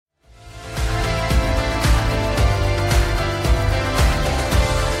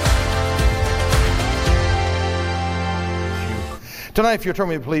Tonight, if you'll turn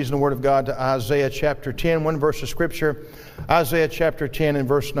with me, please, in the Word of God to Isaiah chapter 10, one verse of Scripture. Isaiah chapter 10 and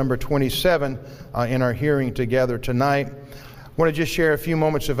verse number 27 in our hearing together tonight. I want to just share a few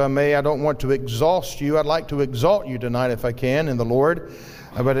moments, if I may. I don't want to exhaust you. I'd like to exalt you tonight, if I can, in the Lord.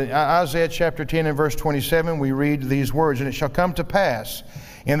 But in Isaiah chapter 10 and verse 27, we read these words, "And it shall come to pass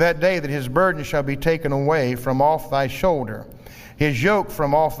in that day that his burden shall be taken away from off thy shoulder, his yoke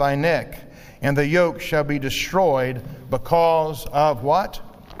from off thy neck, and the yoke shall be destroyed because of" what?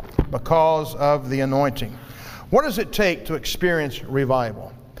 Because of the anointing. What does it take to experience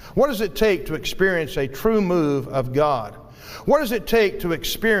revival? What does it take to experience a true move of God? What does it take to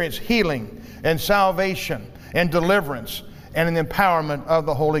experience healing and salvation and deliverance and an empowerment of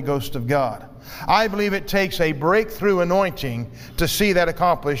the Holy Ghost of God? I believe it takes a breakthrough anointing to see that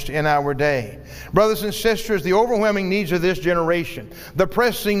accomplished in our day. Brothers and sisters, the overwhelming needs of this generation, the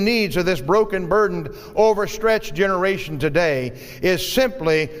pressing needs of this broken, burdened, overstretched generation today is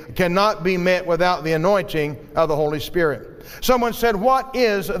simply cannot be met without the anointing of the Holy Spirit. Someone said, "What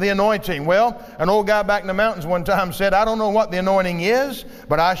is the anointing?" Well, an old guy back in the mountains one time said, "I don't know what the anointing is,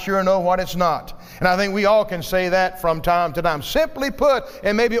 but I sure know what it's not." And I think we all can say that from time to time. Simply put,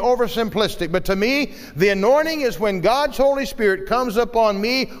 and maybe oversimplistic, but to me, the anointing is when God's Holy Spirit comes upon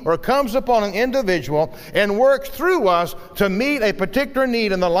me or comes upon an individual and works through us to meet a particular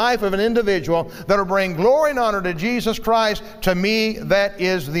need in the life of an individual that will bring glory and honor to Jesus Christ. To me, that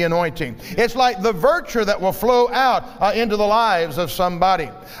is the anointing. It's like the virtue that will flow out into the lives of somebody.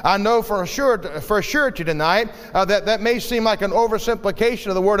 I know for surety tonight that may seem like an oversimplification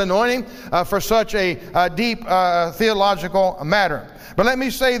of the word anointing for such a deep theological matter. But let me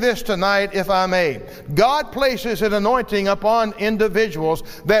say this tonight, if I may. God places an anointing upon individuals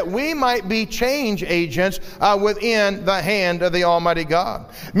that we might be change agents within the hand of the Almighty God.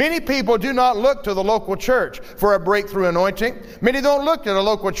 Many people do not look to the local church for a breakthrough anointing. Many don't look to the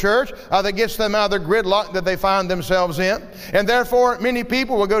local church that gets them out of the gridlock that they find themselves in. And therefore, many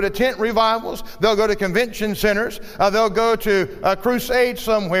people will go to tent revivals. They'll go to convention centers. They'll go to a crusade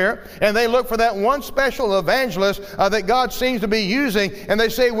somewhere. And they look for that one special evangelist that God seems to be using. And they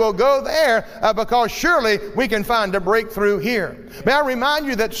say, "We'll go there because surely we can find a breakthrough here." May I remind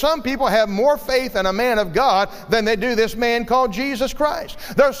you that some people have more faith in a man of God than they do this man called Jesus Christ.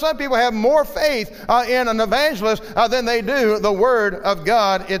 There are some people who have more faith in an evangelist than they do the Word of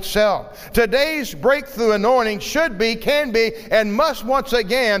God itself. Today's breakthrough anointing should be, can be, and must once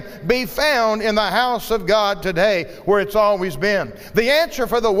again be found in the house of God today, where it's always been. The answer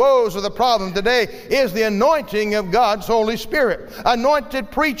for the woes of the problem today is the anointing of God's Holy Spirit.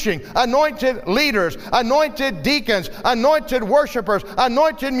 Anointed preaching, anointed leaders, anointed deacons, anointed worshipers,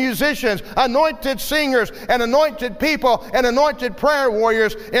 anointed musicians, anointed singers, and anointed people, and anointed prayer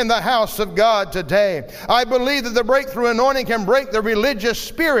warriors in the house of God today. I believe that the breakthrough anointing can break the religious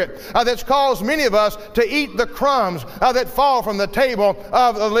spirit that's caused many of us to eat the crumbs that fall from the table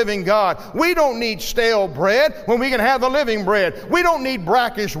of the living God. We don't need stale bread when we can have the living bread. We don't need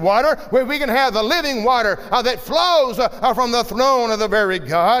brackish water when we can have the living water that flows from the throne of the very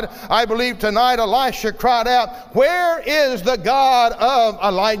God. I believe tonight Elisha cried out, "Where is the God of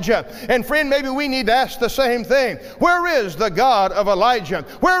Elijah?" And friend, maybe we need to ask the same thing. Where is the God of Elijah?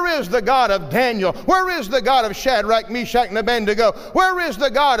 Where is the God of Daniel? Where is the God of Shadrach, Meshach, and Abednego? Where is the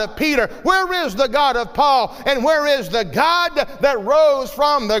God of Peter? Where is the God of Paul? And where is the God that rose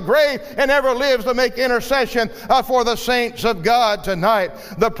from the grave and ever lives to make intercession for the saints of God tonight?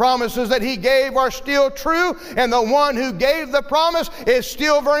 The promises that He gave are still true, and the one who gave the promise is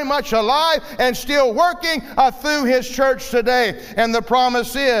still very much alive and still working through His church today. And the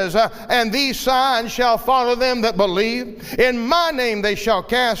promise is, "And these signs shall follow them that believe. In my name they shall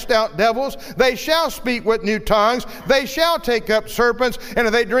cast out devils. They shall speak with new tongues. They shall take up serpents. And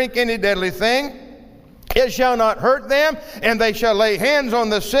if they drink any deadly thing, it shall not hurt them. And they shall lay hands on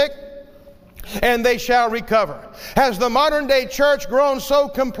the sick, and they shall recover." Has the modern day church grown so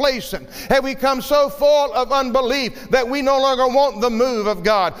complacent? Have we become so full of unbelief that we no longer want the move of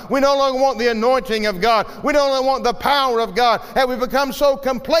God? We no longer want the anointing of God. We no longer want the power of God. Have we become so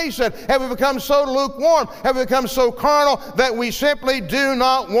complacent? Have we become so lukewarm? Have we become so carnal that we simply do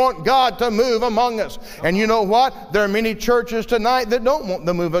not want God to move among us? And you know what? There are many churches tonight that don't want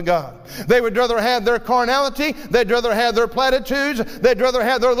the move of God. They would rather have their carnality. They'd rather have their platitudes. They'd rather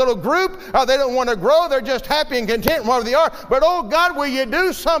have their little group. They don't want to grow. They're just happy and content wherever they are. But oh God, will you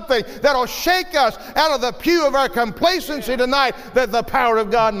do something that'll shake us out of the pew of our complacency tonight, that the power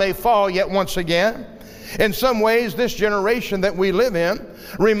of God may fall yet once again? In some ways, this generation that we live in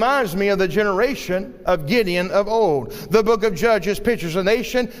reminds me of the generation of Gideon of old. The book of Judges pictures a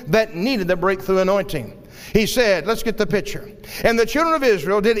nation that needed the breakthrough anointing. He said, let's get the picture. And the children of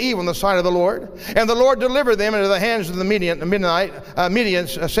Israel did evil in the sight of the Lord, and the Lord delivered them into the hands of the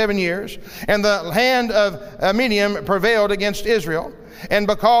Midians 7 years. And the hand of Midian prevailed against Israel. And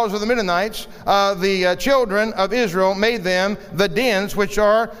because of the Midianites, the children of Israel made them the dens, which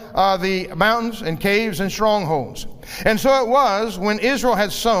are the mountains and caves and strongholds. And so it was, when Israel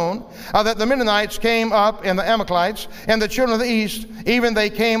had sown, that the Midianites came up, and the Amalekites, and the children of the east, even they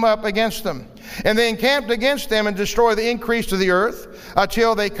came up against them. And they encamped against them and destroyed the increase of the earth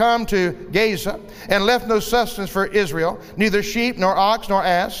until they come to Gaza, and left no sustenance for Israel, neither sheep nor ox nor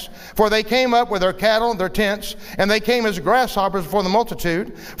ass. For they came up with their cattle and their tents, and they came as grasshoppers before the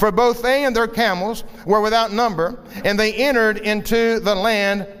multitude. For both they and their camels were without number, and they entered into the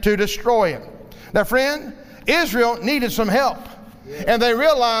land to destroy it. Now, friend, Israel needed some help, and they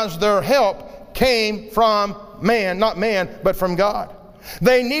realized their help came from man, not man, but from God.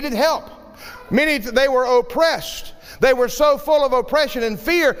 They needed help. They were oppressed. They were so full of oppression and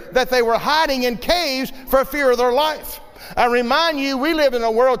fear that they were hiding in caves for fear of their life. I remind you, we live in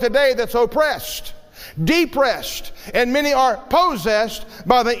a world today that's oppressed, depressed, and many are possessed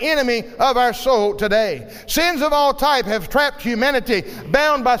by the enemy of our soul today. Sins of all type have trapped humanity,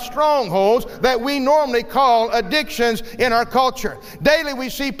 bound by strongholds that we normally call addictions in our culture. Daily we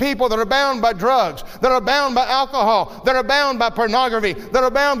see people that are bound by drugs, that are bound by alcohol, that are bound by pornography, that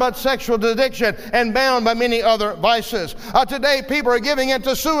are bound by sexual addiction, and bound by many other vices. Today people are giving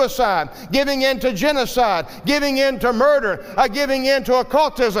into suicide, giving into genocide, giving into murder, giving into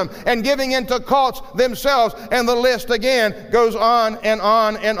occultism, and giving into cults themselves, and the list again goes on and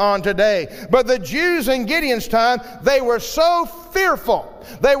on and on today. But the Jews in Gideon's time, they were so fearful,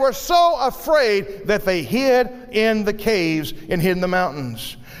 they were so afraid that they hid in the caves and hid in the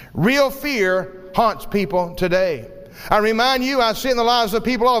mountains. Real fear haunts people today. I remind you, I see it in the lives of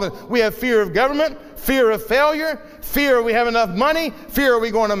people all the time. We have fear of government, fear of failure, fear we have enough money, fear are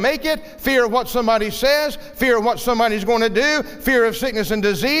we going to make it, fear of what somebody says, fear of what somebody's going to do, fear of sickness and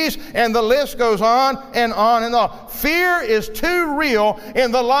disease, and the list goes on and on and on. Fear is too real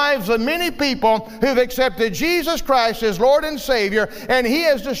in the lives of many people who've accepted Jesus Christ as Lord and Savior, and He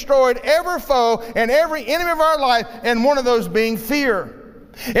has destroyed every foe and every enemy of our life, and one of those being fear.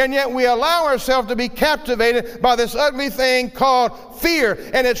 And yet we allow ourselves to be captivated by this ugly thing called fear.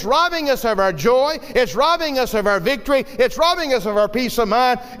 And it's robbing us of our joy. It's robbing us of our victory. It's robbing us of our peace of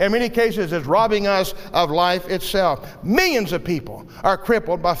mind. In many cases, it's robbing us of life itself. Millions of people are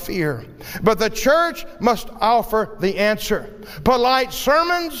crippled by fear. But the church must offer the answer. Polite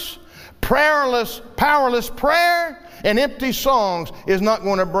sermons, powerless prayer, and empty songs is not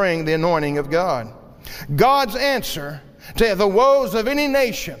going to bring the anointing of God. God's answer to the woes of any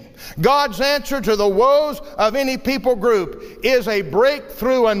nation, God's answer to the woes of any people group is a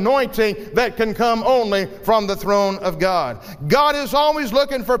breakthrough anointing that can come only from the throne of God. God is always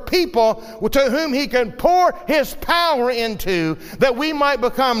looking for people to whom He can pour His power into, that we might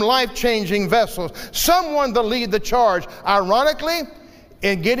become life-changing vessels, someone to lead the charge. Ironically,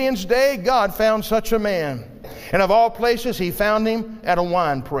 in Gideon's day, God found such a man. And of all places, He found him at a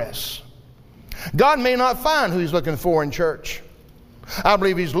wine press. God may not find who He's looking for in church. I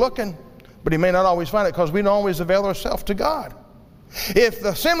believe He's looking, but He may not always find it because we don't always avail ourselves to God. If the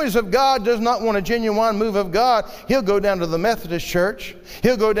Assemblies of God does not want a genuine move of God, He'll go down to the Methodist church.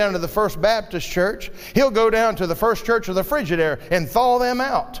 He'll go down to the First Baptist church. He'll go down to the First Church of the Frigidaire and thaw them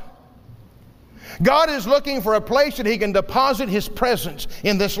out. God is looking for a place that He can deposit His presence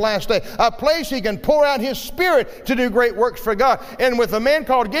in this last day. A place He can pour out His Spirit to do great works for God. And with a man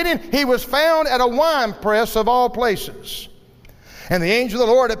called Gideon, he was found at a wine press of all places. And the angel of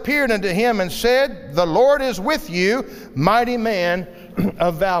the Lord appeared unto him and said, "The Lord is with you, mighty man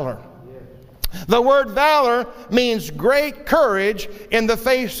of valor." The word valor means great courage in the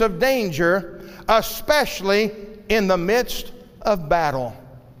face of danger, especially in the midst of battle.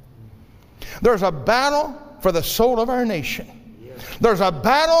 There's a battle for the soul of our nation. There's a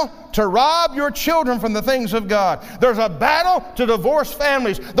battle to rob your children from the things of God. There's a battle to divorce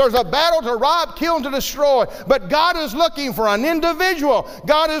families. There's a battle to rob, kill, and to destroy. But God is looking for an individual.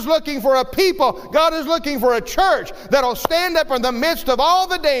 God is looking for a people. God is looking for a church that'll stand up in the midst of all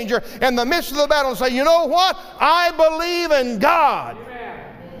the danger, in the midst of the battle, and say, you know what? I believe in God.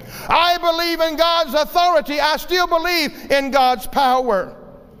 I believe in God's authority. I still believe in God's power.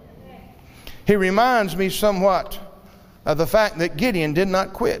 He reminds me somewhat of the fact that Gideon did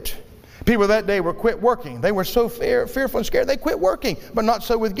not quit. People that day were quit working. They were so fearful and scared they quit working, but not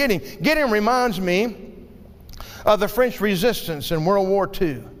so with Gideon. Gideon reminds me of the French resistance in World War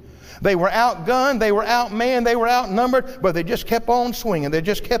II. They were outgunned, they were outmanned, they were outnumbered, but they just kept on swinging. They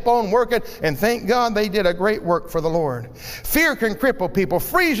just kept on working, and thank God they did a great work for the Lord. Fear can cripple people,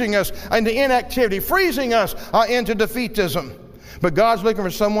 freezing us into inactivity, freezing us into defeatism. But God's looking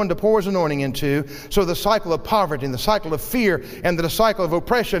for someone to pour His anointing into, so the cycle of poverty and the cycle of fear and the cycle of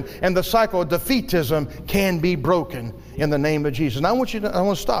oppression and the cycle of defeatism can be broken in the name of Jesus. And I want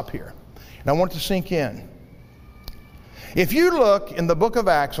to stop here, and I want it to sink in. If you look in the book of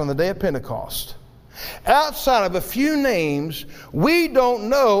Acts on the day of Pentecost, outside of a few names, we don't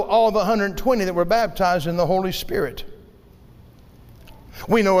know all the 120 that were baptized in the Holy Spirit.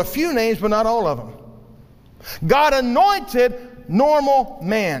 We know a few names, but not all of them. God anointed normal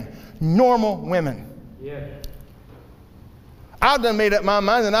men, normal women. Yeah. I've done made up my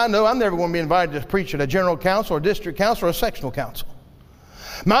mind, and I know I'm never going to be invited to preach at a general council or district council or a sectional council.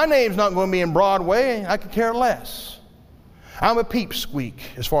 My name's not going to be in Broadway. I could care less. I'm a peepsqueak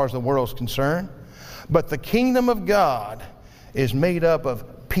as far as the world's concerned. But the kingdom of God is made up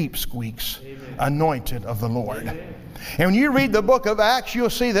of peepsqueaks, anointed of the Lord. Amen. And when you read the book of Acts,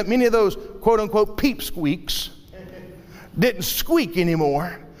 you'll see that many of those quote-unquote peepsqueaks didn't squeak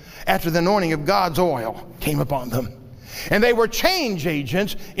anymore after the anointing of God's oil came upon them. And they were change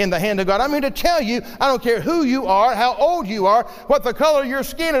agents in the hand of God. I'm here to tell you, I don't care who you are, how old you are, what the color of your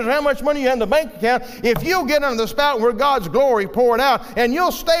skin is, or how much money you have in the bank account. If you'll get under the spout where God's glory pouring out, and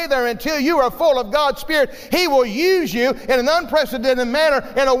you'll stay there until you are full of God's Spirit, He will use you in an unprecedented manner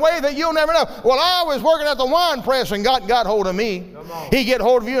in a way that you'll never know. Well, I was working at the wine press and God got hold of me. He get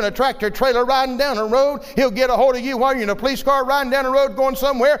hold of you in a tractor trailer riding down the road. He'll get a hold of you while you're in a police car riding down the road going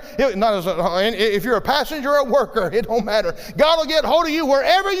somewhere. If you're a passenger or a worker, it don't matter. God will get hold of you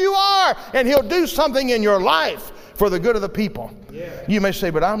wherever you are, and He'll do something in your life for the good of the people. Yeah. You may say,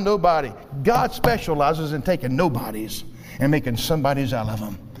 but I'm nobody. God specializes in taking nobodies and making somebodies out of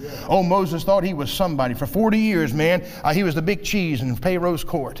them. Yeah. Oh, Moses thought he was somebody. For 40 years, man, he was the big cheese in Pharaoh's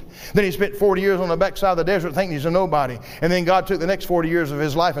court. Then he spent 40 years on the backside of the desert thinking he's a nobody. And then God took the next 40 years of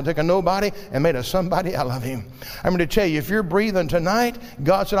his life and took a nobody and made a somebody out of him. I'm going to tell you, if you're breathing tonight,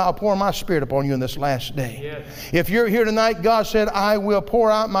 God said, I'll pour my Spirit upon you in this last day. Yes. If you're here tonight, God said, I will pour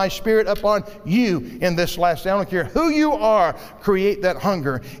out my Spirit upon you in this last day. I don't care who you are, create that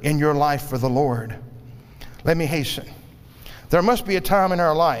hunger in your life for the Lord. Let me hasten. There must be a time in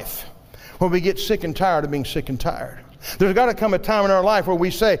our life where we get sick and tired of being sick and tired. There's got to come a time in our life where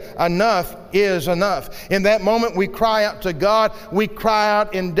we say, enough is enough. In that moment, we cry out to God. We cry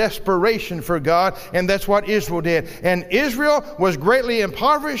out in desperation for God, and that's what Israel did. And Israel was greatly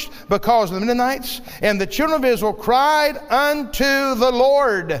impoverished because of the Midianites, and the children of Israel cried unto the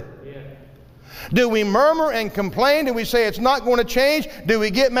Lord. Do we murmur and complain? Do we say it's not going to change? Do we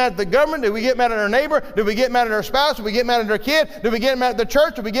get mad at the government? Do we get mad at our neighbor? Do we get mad at our spouse? Do we get mad at our kid? Do we get mad at the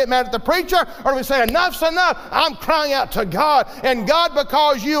church? Do we get mad at the preacher? Or do we say enough's enough? I'm crying out to God. And God,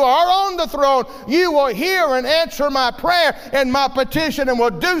 because you are on the throne, you will hear and answer my prayer and my petition and will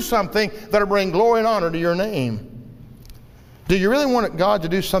do something that will bring glory and honor to your name. Do you really want God to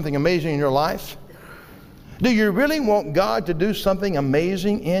do something amazing in your life? Do you really want God to do something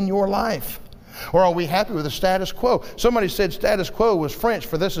amazing in your life? Or are we happy with the status quo? Somebody said status quo was French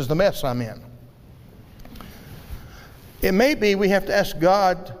for this is the mess I'm in. It may be we have to ask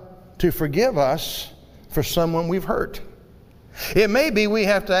God to forgive us for someone we've hurt. It may be we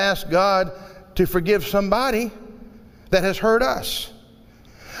have to ask God to forgive somebody that has hurt us.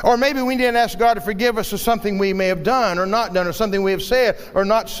 Or maybe we need to ask God to forgive us for something we may have done or not done, or something we have said or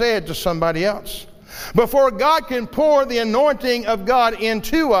not said to somebody else. Before God can pour the anointing of God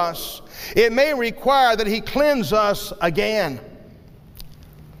into us, it may require that He cleanse us again.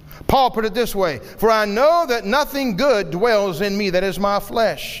 Paul put it this way, for I know that nothing good dwells in me, that is my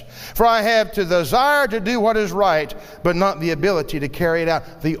flesh. For I have the desire to do what is right, but not the ability to carry it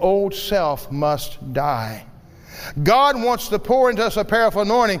out. The old self must die. God wants to pour into us a powerful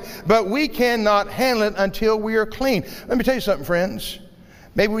anointing, but we cannot handle it until we are clean. Let me tell you something, friends.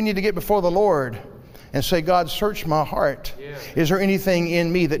 Maybe we need to get before the Lord and say, God, search my heart. Yeah. Is there anything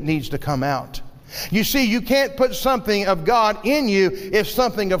in me that needs to come out? You see, you can't put something of God in you if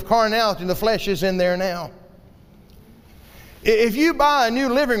something of carnality in the flesh is in there now. If you buy a new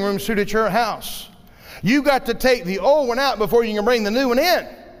living room suit at your house, you got to take the old one out before you can bring the new one in,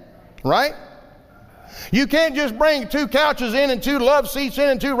 right? You can't just bring 2 couches in and 2 love seats in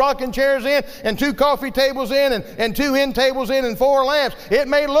and 2 rocking chairs in and 2 coffee tables in and 2 end tables in and 4 lamps. It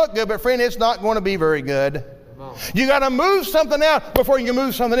may look good, but friend, it's not going to be very good. You got to move something out before you can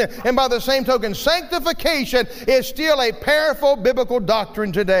move something in. And by the same token, sanctification is still a powerful biblical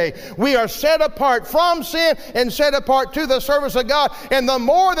doctrine today. We are set apart from sin and set apart to the service of God. And the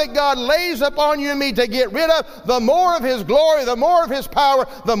more that God lays upon you and me to get rid of, the more of His glory, the more of His power,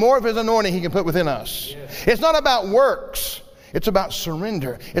 the more of His anointing He can put within us. Yes. It's not about works. It's about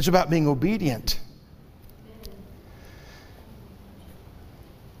surrender. It's about being obedient.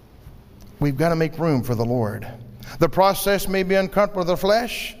 We've got to make room for the Lord. The process may be uncomfortable to the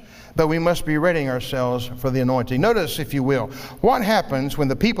flesh, but we must be readying ourselves for the anointing. Notice, if you will, what happens when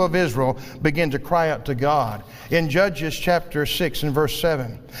the people of Israel begin to cry out to God. In Judges chapter 6 and verse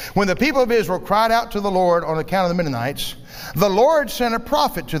 7. When the people of Israel cried out to the Lord on account of the Midianites, the Lord sent a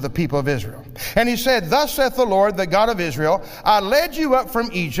prophet to the people of Israel. And he said, "Thus saith the Lord, the God of Israel, I led you up from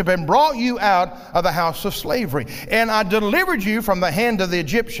Egypt and brought you out of the house of slavery. And I delivered you from the hand of the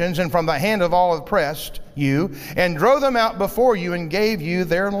Egyptians and from the hand of all oppressed you, and drove them out before you and gave you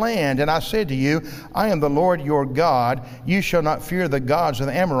their land. And I said to you, I am the Lord your God. You shall not fear the gods of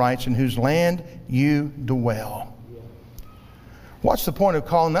the Amorites in whose land you dwell." What's the point of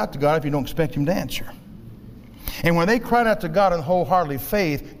calling out to God if you don't expect Him to answer? And when they cried out to God in wholehearted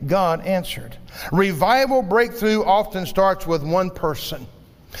faith, God answered. Revival breakthrough often starts with one person.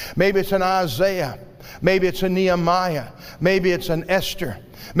 Maybe it's an Isaiah. Maybe it's a Nehemiah. Maybe it's an Esther.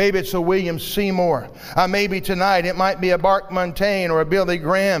 Maybe it's a William Seymour. Maybe tonight it might be a Bart Montaigne or a Billy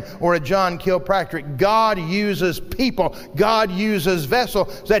Graham or a John Kilpatrick. God uses people. God uses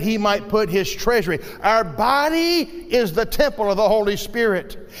vessels that He might put His treasury. Our body is the temple of the Holy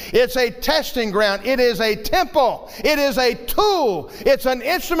Spirit. It's a testing ground. It is a temple. It is a tool. It's an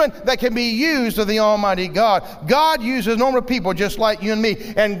instrument that can be used of the Almighty God. God uses normal people just like you and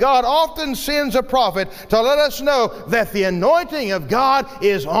me. And God often sends a prophet to let us know that the anointing of God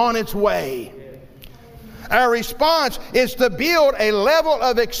is on its way. Our response is to build a level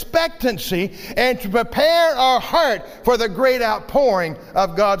of expectancy and to prepare our heart for the great outpouring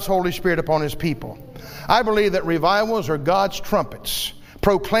of God's Holy Spirit upon His people. I believe that revivals are God's trumpets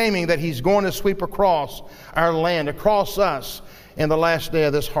proclaiming that He's going to sweep across our land, across us in the last day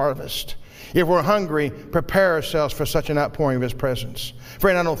of this harvest. If we're hungry, prepare ourselves for such an outpouring of His presence.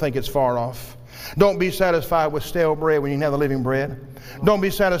 Friend, I don't think it's far off. Don't be satisfied with stale bread when you can have the living bread. Don't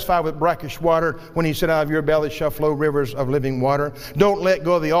be satisfied with brackish water when He said, out of your belly shall flow rivers of living water. Don't let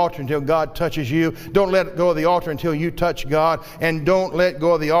go of the altar until God touches you. Don't let go of the altar until you touch God. And don't let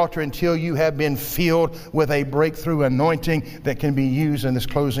go of the altar until you have been filled with a breakthrough anointing that can be used in this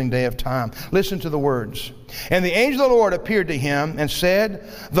closing day of time. Listen to the words. And the angel of the Lord appeared to him and said,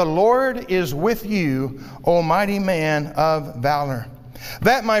 "The Lord is with you, O mighty man of valor."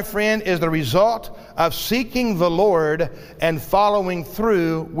 That, my friend, is the result of seeking the Lord and following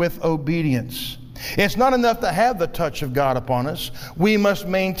through with obedience. It's not enough to have the touch of God upon us. We must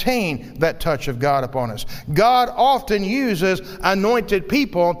maintain that touch of God upon us. God often uses anointed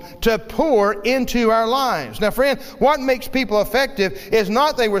people to pour into our lives. Now, friend, what makes people effective is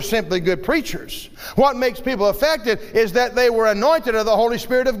not they were simply good preachers. What makes people effective is that they were anointed of the Holy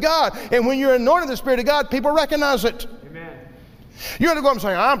Spirit of God. And when you're anointed of the Spirit of God, people recognize it. You don't go up and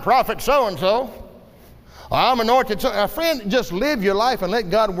say, "I'm prophet so-and-so. I'm anointed." Friend, just live your life and let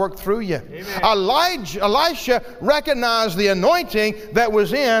God work through you. Elisha recognized the anointing that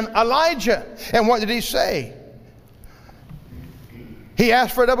was in Elijah. And what did he say? He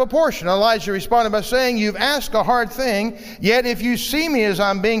asked for a double portion. Elijah responded by saying, "You've asked a hard thing, yet if you see me as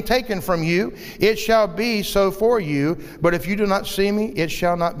I'm being taken from you, it shall be so for you. But if you do not see me, it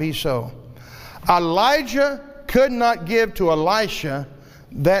shall not be so." Elijah could not give to Elisha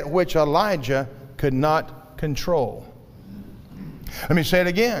that which Elijah could not control. Let me say it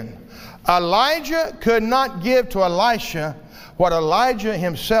again. Elijah could not give to Elisha what Elijah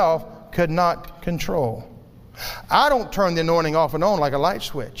himself could not control. I don't turn the anointing off and on like a light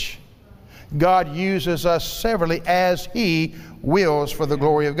switch. God uses us severally as He wills for the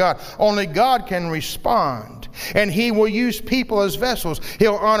glory of God. Only God can respond. And He will use people as vessels.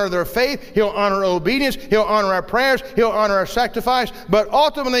 He'll honor their faith. He'll honor obedience. He'll honor our prayers. He'll honor our sacrifice. But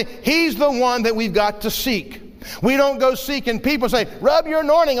ultimately, He's the one that we've got to seek. We don't go seeking people and say, "Rub your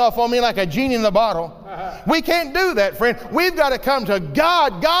anointing off on me like a genie in the bottle." We can't do that, friend. We've got to come to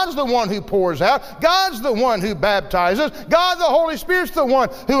God. God's the one who pours out. God's the one who baptizes. God, the Holy Spirit's the one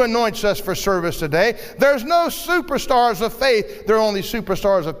who anoints us for service today. There's no superstars of faith. There are only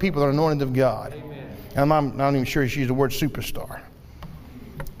superstars of people that are anointed of God. Amen. And I'm not even sure she used the word superstar.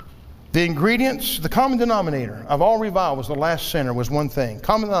 The ingredients, the common denominator of all revivals, the last center was one thing.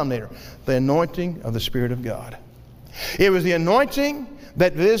 Common denominator, the anointing of the Spirit of God. It was the anointing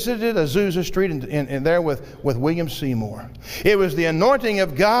that visited Azusa Street and there with William Seymour. It was the anointing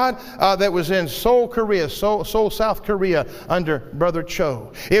of God that was in Seoul, South Korea, under Brother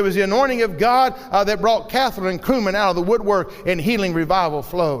Cho. It was the anointing of God that brought Catherine Kuhlman out of the woodwork and healing revival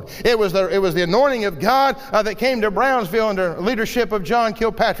flowed. It was the anointing of God that came to Brownsville under leadership of John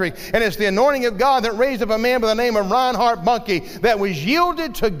Kilpatrick. And it's the anointing of God that raised up a man by the name of Reinhard Bonnke that was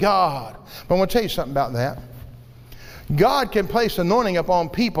yielded to God. But I want to tell you something about that. God can place anointing upon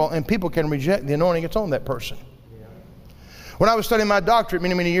people, and people can reject the anointing that's on that person. When I was studying my doctorate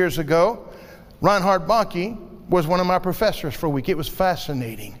many years ago, Reinhard Bonnke was one of my professors for a week. It was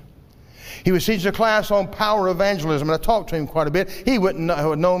fascinating. He was teaching a class on power evangelism, and I talked to him quite a bit. He wouldn't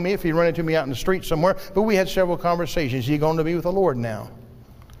know me if he'd run into me out in the street somewhere, but we had several conversations. He's going to be with the Lord now.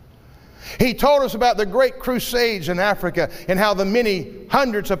 He told us about the great crusades in Africa and how the many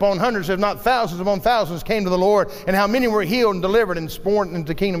hundreds upon hundreds, if not thousands upon thousands, came to the Lord, and how many were healed and delivered and spawned into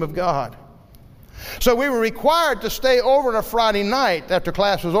the kingdom of God. So we were required to stay over on a Friday night after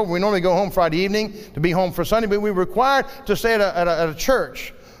class was over. We normally go home Friday evening to be home for Sunday, but we were required to stay at a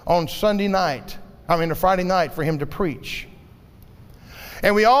church on Friday night for him to preach.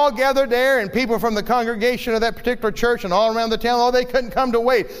 And we all gathered there, and people from the congregation of that particular church and all around the town, they couldn't come to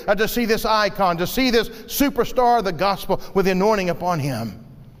wait to see this icon, to see this superstar of the gospel with the anointing upon him.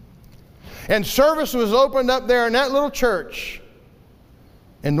 And service was opened up there in that little church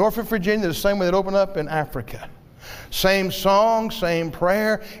in Norfolk, Virginia, the same way it opened up in Africa. Same song, same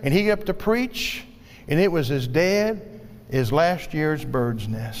prayer, and he got up to preach, and it was as dead as last year's bird's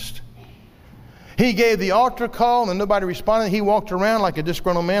nest. He gave the altar call and nobody responded. He walked around like a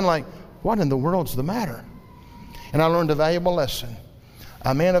disgruntled man, like, what in the world's the matter? And I learned a valuable lesson.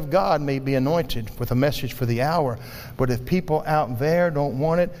 A man of God may be anointed with a message for the hour, but if people out there don't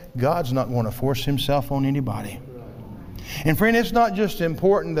want it, God's not going to force himself on anybody. And friend, it's not just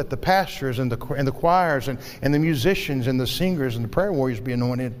important that the pastors and the choirs and the musicians and the singers and the prayer warriors be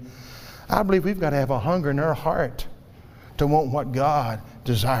anointed. I believe we've got to have a hunger in our heart to want what God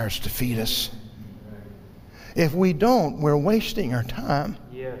desires to feed us. If we don't, we're wasting our time.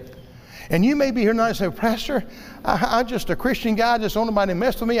 Yes. And you may be here tonight and say, Pastor, I'm just a Christian guy. I just don't nobody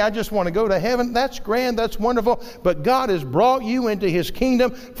mess with me. I just want to go to heaven. That's grand. That's wonderful. But God has brought you into his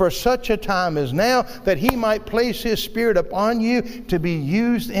kingdom for such a time as now that he might place his Spirit upon you to be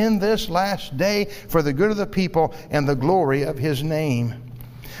used in this last day for the good of the people and the glory of his name.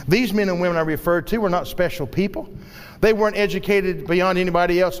 These men and women I referred to were not special people. They weren't educated beyond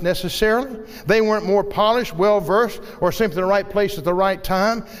anybody else necessarily. They weren't more polished, well-versed, or simply in the right place at the right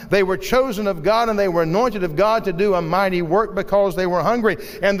time. They were chosen of God and they were anointed of God to do a mighty work because they were hungry.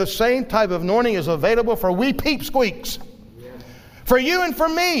 And the same type of anointing is available for we peepsqueaks. For you and for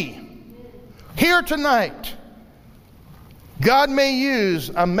me. Here tonight. God may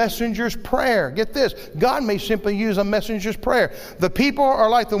use a messenger's prayer. Get this. God may simply use a messenger's prayer. The people are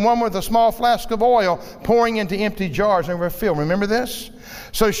like the one with a small flask of oil pouring into empty jars and refill. Remember this?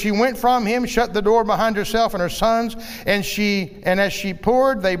 So she went from him, shut the door behind herself and her sons, and as she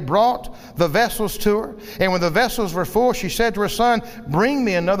poured, they brought the vessels to her. And when the vessels were full, she said to her son, bring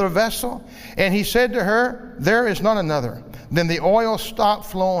me another vessel. And he said to her, there is not another. Then the oil stopped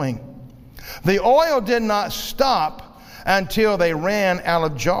flowing. The oil did not stop until they ran out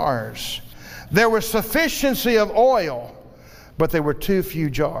of jars. There was sufficiency of oil, but there were too few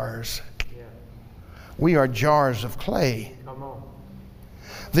jars. Yeah. We are jars of clay. Come on.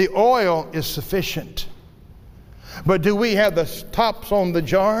 The oil is sufficient. But do we have the tops on the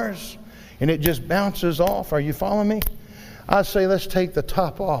jars and it just bounces off? Are you following me? I say let's take the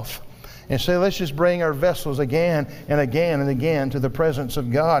top off. And say, let's just bring our vessels again and again and again to the presence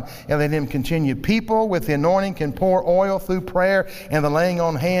of God and let him continue. People with the anointing can pour oil through prayer and the laying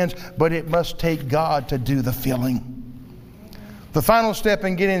on hands, but it must take God to do the filling. The final step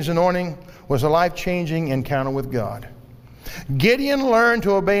in Gideon's anointing was a life-changing encounter with God. Gideon learned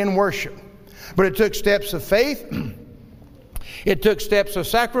to obey and worship, but it took steps of faith, it took steps of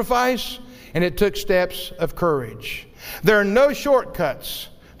sacrifice, and it took steps of courage. There are no shortcuts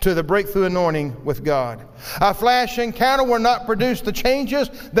to the breakthrough anointing with God. A flash encounter will not produce the changes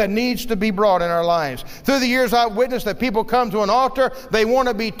that needs to be brought in our lives. Through the years I've witnessed that people come to an altar, they want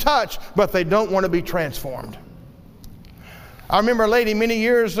to be touched, but they don't want to be transformed. I remember a lady many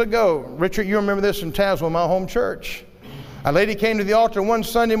years ago, Richard, you remember this in Tazewell, my home church. A lady came to the altar one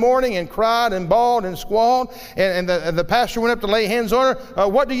Sunday morning and cried and bawled and squalled, and the pastor went up to lay hands on her.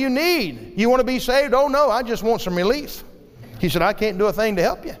 What do you need? You want to be saved? Oh no, I just want some relief. He said, I can't do a thing to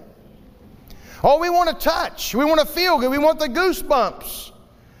help you. Oh, we want to touch. We want to feel good. We want the goosebumps.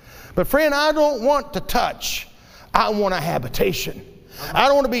 But friend, I don't want to touch. I want a habitation. I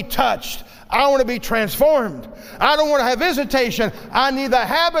don't want to be touched. I want to be transformed. I don't want to have visitation. I need the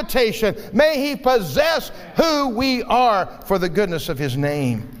habitation. May He possess who we are for the goodness of His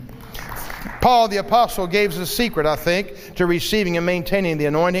name. Paul the Apostle gave us a secret, I think, to receiving and maintaining the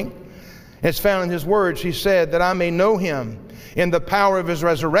anointing. It's found in his words. He said, that I may know Him in the power of His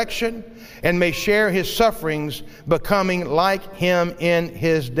resurrection and may share His sufferings, becoming like Him in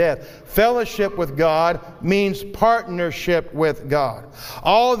His death. Fellowship with God means partnership with God.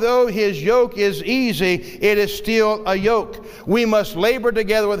 Although His yoke is easy, it is still a yoke. We must labor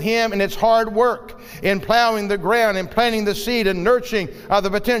together with Him, and it's hard work in plowing the ground and planting the seed and nurturing the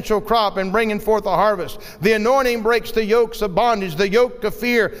potential crop and bringing forth a harvest. The anointing breaks the yokes of bondage, the yoke of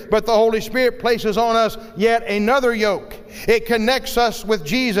fear, but the Holy Spirit places on us yet another yoke. It connects us with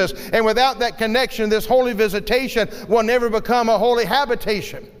Jesus, and without that connection, this holy visitation will never become a holy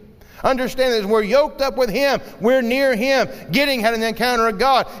habitation. Understand this, we're yoked up with Him. We're near Him. Gideon had an encounter of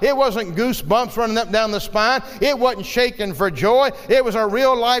God. It wasn't goosebumps running up down the spine. It wasn't shaking for joy. It was a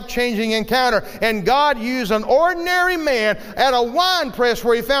real life-changing encounter. And God used an ordinary man at a wine press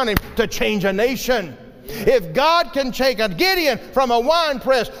where He found him to change a nation. If God can take a Gideon from a wine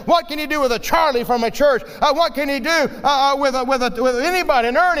press, what can He do with a Charlie from a church? What can He do with anybody,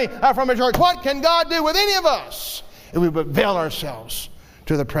 an Ernie from a church? What can God do with any of us if we but veil ourselves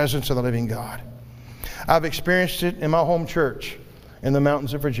to the presence of the living God? I've experienced it in my home church in the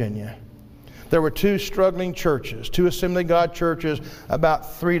mountains of Virginia. There were two struggling churches, two Assembly of God churches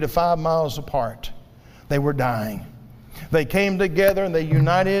about 3 to 5 miles apart. They were dying. They came together and they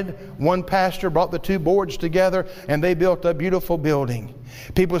united. One pastor brought the two boards together and they built a beautiful building.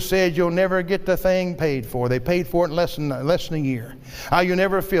 People said, you'll never get the thing paid for. They paid for it in less than a year. You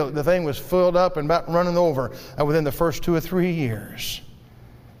never feel it. The thing was filled up and about running over within the first 2 or 3 years.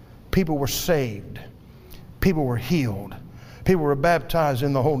 People were saved. People were healed. People were baptized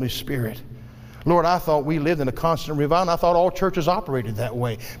in the Holy Spirit. Lord, I thought we lived in a constant revival. I thought all churches operated that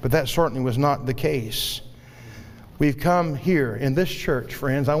way, but that certainly was not the case. We've come here in this church,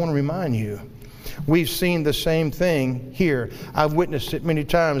 friends. I want to remind you, we've seen the same thing here. I've witnessed it many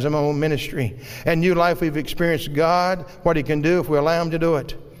times in my own ministry. And New Life, we've experienced God, what He can do if we allow Him to do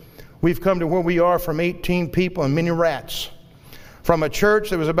it. We've come to where we are from 18 people and many rats. From a church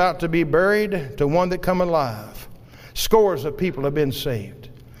that was about to be buried to one that come alive. Scores of people have been saved.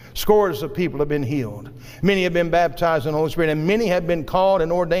 Scores of people have been healed. Many have been baptized in the Holy Spirit, and many have been called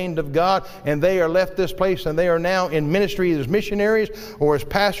and ordained of God, and they are left this place, and they are now in ministry as missionaries or as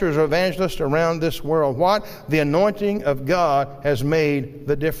pastors or evangelists around this world. What? The anointing of God has made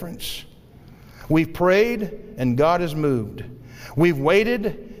the difference. We've prayed, and God has moved. We've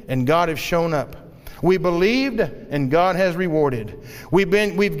waited, and God has shown up. We believed, and God has rewarded. We've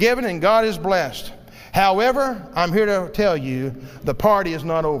given, and God has blessed. However, I'm here to tell you, the party is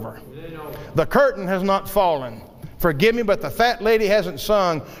not over. The curtain has not fallen. Forgive me, but the fat lady hasn't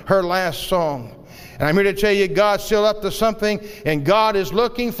sung her last song. And I'm here to tell you, God's still up to something, and God is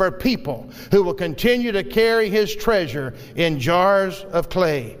looking for people who will continue to carry His treasure in jars of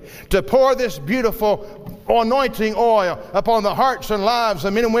clay, to pour this beautiful anointing oil upon the hearts and lives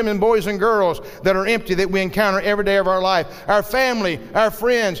of men and women, boys and girls that are empty, that we encounter every day of our life. Our family, our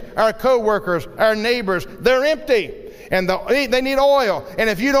friends, our co-workers, our neighbors, they're empty. And they need oil. And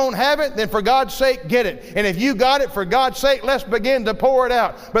if you don't have it, then for God's sake, get it. And if you got it, for God's sake, let's begin to pour it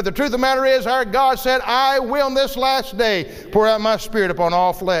out. But the truth of the matter is, our God said, I will in this last day pour out my Spirit upon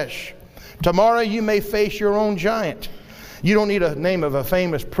all flesh. Tomorrow you may face your own giant. You don't need a name of a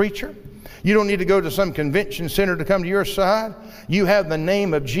famous preacher. You don't need to go to some convention center to come to your side. You have the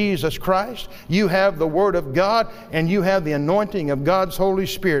name of Jesus Christ. You have the Word of God, and you have the anointing of God's Holy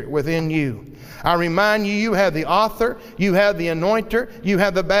Spirit within you. I remind you, you have the author, you have the anointer, you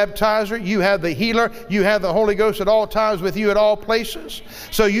have the baptizer, you have the healer, you have the Holy Ghost at all times with you at all places.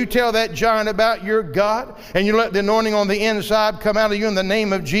 So you tell that giant about your God, and you let the anointing on the inside come out of you in the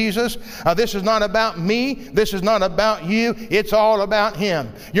name of Jesus. This is not about me. This is not about you. It's all about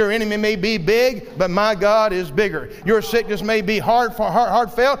Him. Your enemy may be big, but my God is bigger. Your sickness may be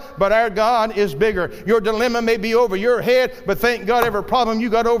heartfelt, but our God is bigger. Your dilemma may be over your head, but thank God every problem you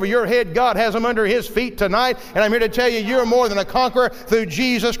got over your head, God has them under His feet tonight. And I'm here to tell you, you're more than a conqueror through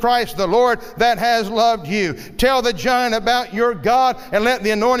Jesus Christ the Lord that has loved you. Tell the giant about your God and let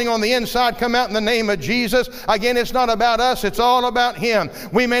the anointing on the inside come out in the name of Jesus. Again, it's not about us. It's all about Him.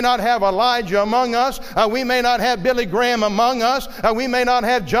 We may not have Elijah among us. We may not have Billy Graham among us. We may not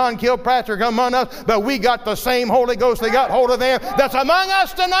have John Kilpatrick among us, but we got the same Holy Ghost that got hold of them that's among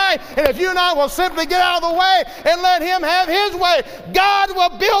us tonight. And if you and I will simply get out of the way and let Him have His way, God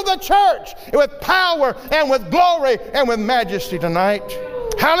will build the church with power and with glory and with majesty tonight.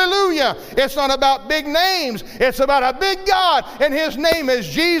 Hallelujah. It's not about big names. It's about a big God, and His name is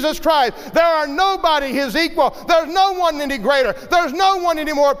Jesus Christ. There are nobody His equal. There's no one any greater. There's no one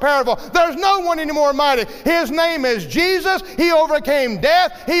any more powerful. There's no one any more mighty. His name is Jesus. He overcame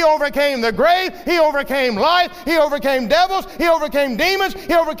death. He overcame the grave. He overcame life. He overcame devils. He overcame demons.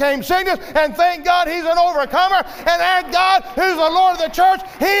 He overcame sickness. And thank God He's an overcomer. And our God, who's the Lord of the church,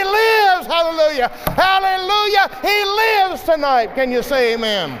 He lives. Hallelujah. Hallelujah. He lives tonight. Can you say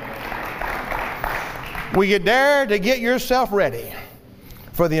amen? Will you dare to get yourself ready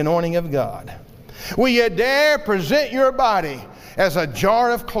for the anointing of God? Will you dare present your body as a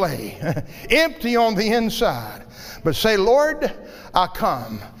jar of clay, empty on the inside, but say, Lord, I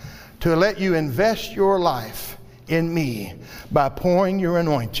come to let you invest your life in me by pouring your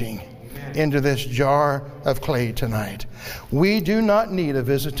anointing into this jar of clay tonight. We do not need a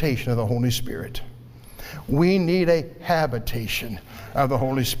visitation of the Holy Spirit. We need a habitation of the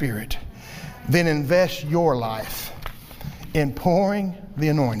Holy Spirit. Then invest your life in pouring the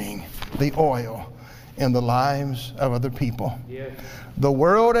anointing, the oil, in the lives of other people. Yes. The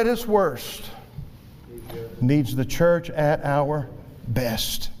world at its worst needs the church at our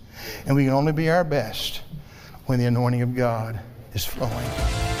best. And we can only be our best when the anointing of God is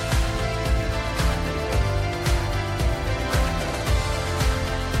flowing.